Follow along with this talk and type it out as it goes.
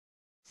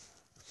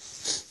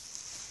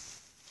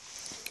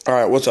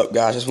Alright, what's up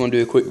guys? Just want to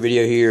do a quick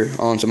video here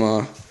on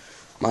some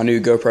my new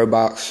GoPro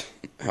box.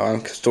 How I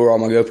store all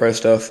my GoPro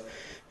stuff.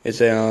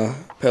 It's a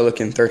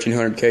Pelican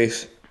 1300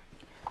 case,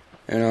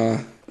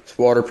 and it's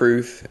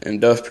waterproof and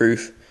dust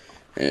proof,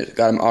 and it's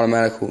got an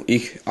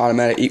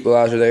automatic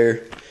equalizer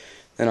there.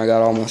 Then I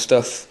got all my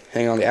stuff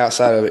hanging on the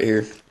outside of it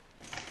here.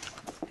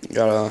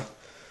 Got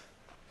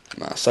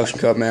my suction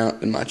cup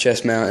mount and my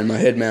chest mount and my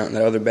head mount in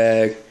that other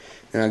bag,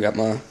 and I got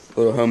my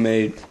little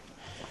homemade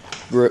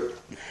grip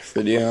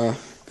for the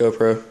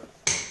GoPro,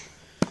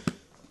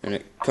 and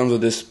it comes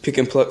with this pick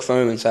and pluck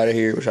foam inside of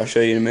here, which I'll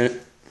show you in a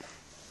minute.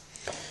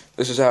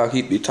 This is how I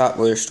keep the top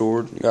layer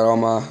stored. Got all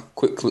my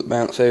quick clip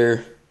mounts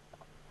there.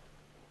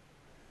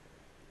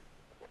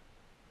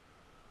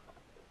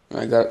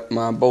 I got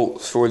my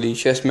bolts for the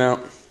chest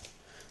mount.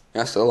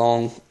 That's the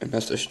long, and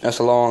that's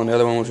the long, and the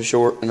other one was the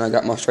short. And I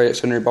got my straight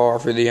extender bar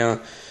for the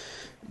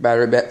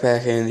battery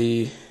backpack and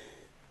the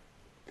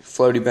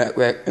floaty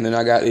backpack, and then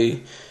I got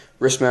the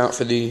wrist mount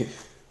for the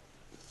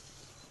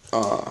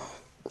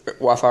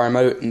Wi-Fi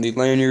remote and the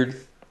lanyard.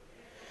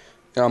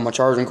 Got all my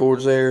charging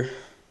cords there.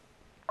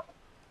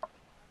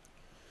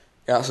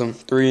 Got some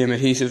 3M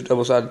adhesive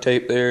double-sided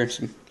tape there, and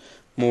some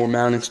more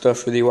mounting stuff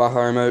for the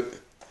Wi-Fi remote.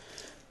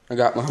 I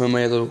got my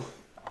homemade little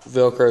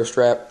Velcro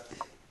strap,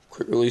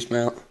 quick release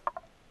mount.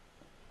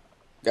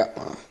 Got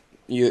my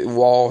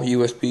wall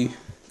USB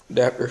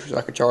adapter so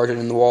I can charge it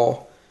in the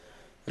wall.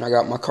 And I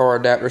got my car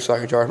adapter so I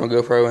can charge my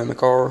GoPro in the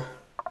car.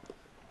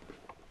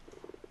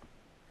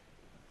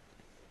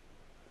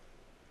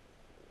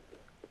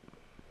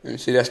 And you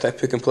see, that's that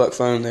pick and pluck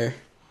foam there.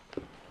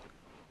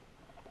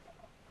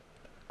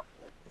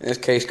 And this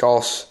case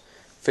costs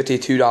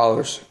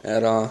 $52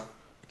 at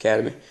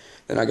Academy.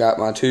 Then I got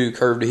my 2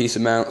 curved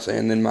adhesive mounts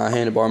and then my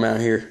handlebar mount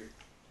here.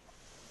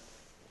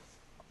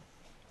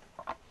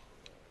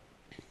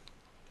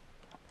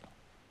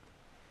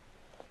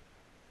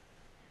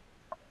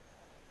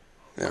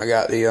 And I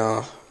got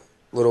the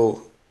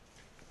little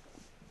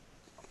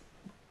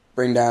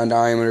bring down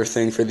diameter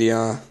thing for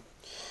the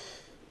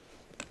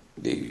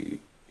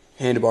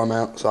handlebar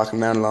mount, so I can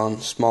mount it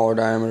on smaller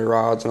diameter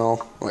rods and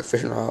all, like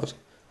fishing rods.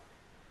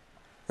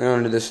 Then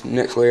under this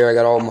next layer, I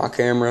got all my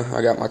camera.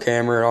 I got my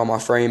camera, all my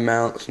frame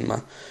mounts, and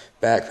my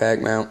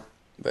backpack mount.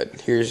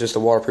 But here's just a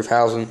waterproof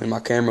housing, and my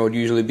camera would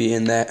usually be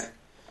in that.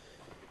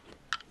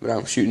 But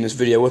I'm shooting this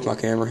video with my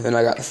camera. Then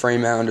I got the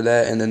frame mount under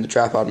that, and then the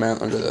tripod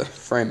mount under the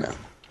frame mount.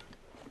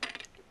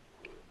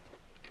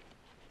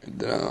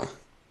 And,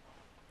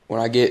 when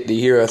I get the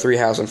Hero 3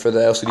 housing for the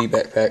LCD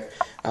backpack,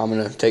 I'm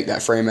going to take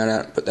that frame mount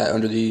out and put that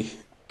under the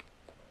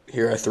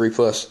Hero 3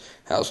 Plus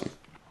housing.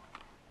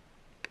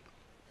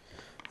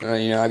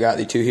 I got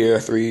the 2 Hero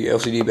 3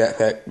 LCD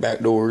backpack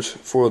back doors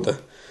for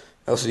the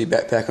LCD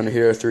backpack on the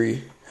Hero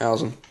 3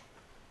 housing.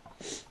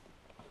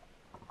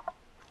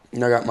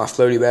 And I got my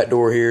floaty back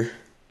door here.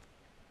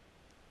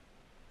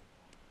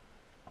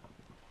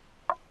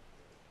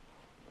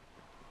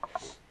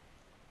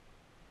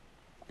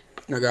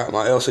 And I got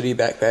my LCD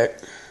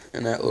backpack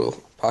in that little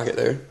pocket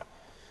there.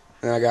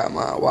 And I got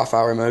my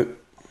Wi-Fi remote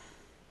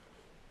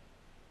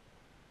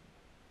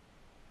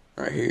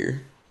right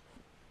here.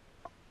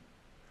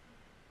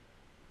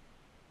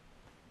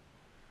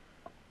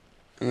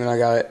 And then I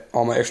got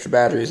all my extra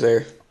batteries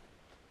there,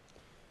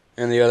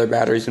 and the other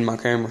batteries in my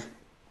camera.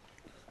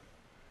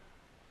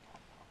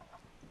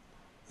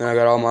 Then I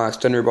got all my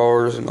extender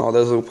bars and all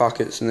those little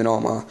pockets, and then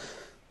all my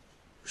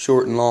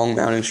short and long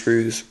mounting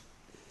screws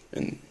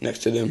and next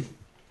to them.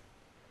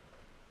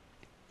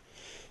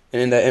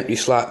 And in that empty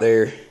slot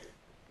there,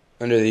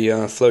 under the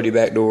floaty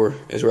back door,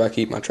 is where I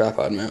keep my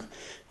tripod mount. And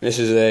this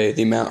is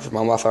the mount for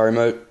my Wi-Fi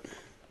remote.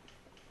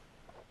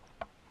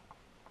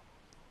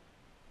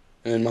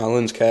 And my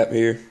lens cap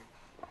here.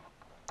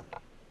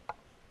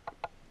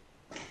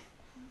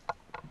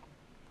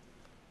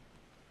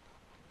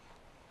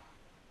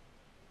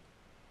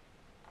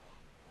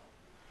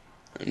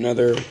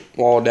 Another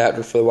wall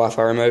adapter for the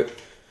Wi-Fi remote.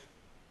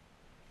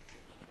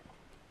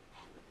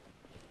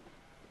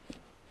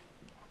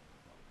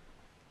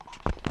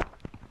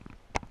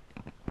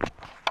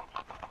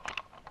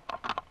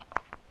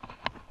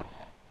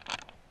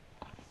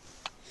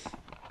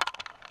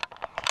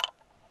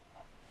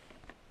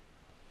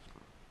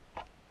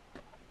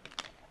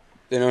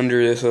 Then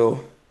under this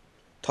little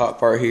top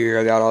part here,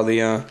 I got all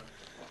the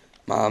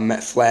my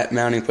flat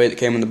mounting plate that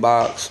came in the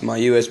box, my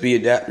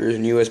USB adapters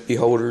and USB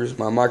holders,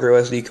 my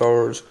micro SD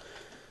cards,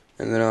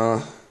 and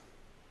then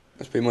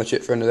that's pretty much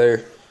it for under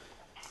there,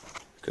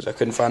 because I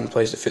couldn't find a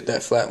place to fit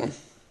that flat one.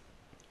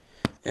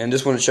 And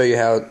just want to show you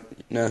how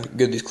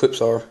good these clips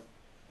are.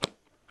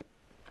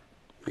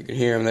 You can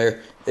hear them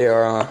there. They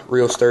are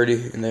real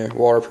sturdy, and they're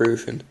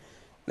waterproof, and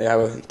they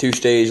have a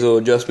 2-stage little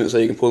adjustment so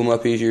you can pull them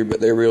up easier, but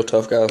they're real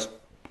tough, guys.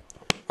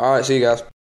 Alright, see you guys.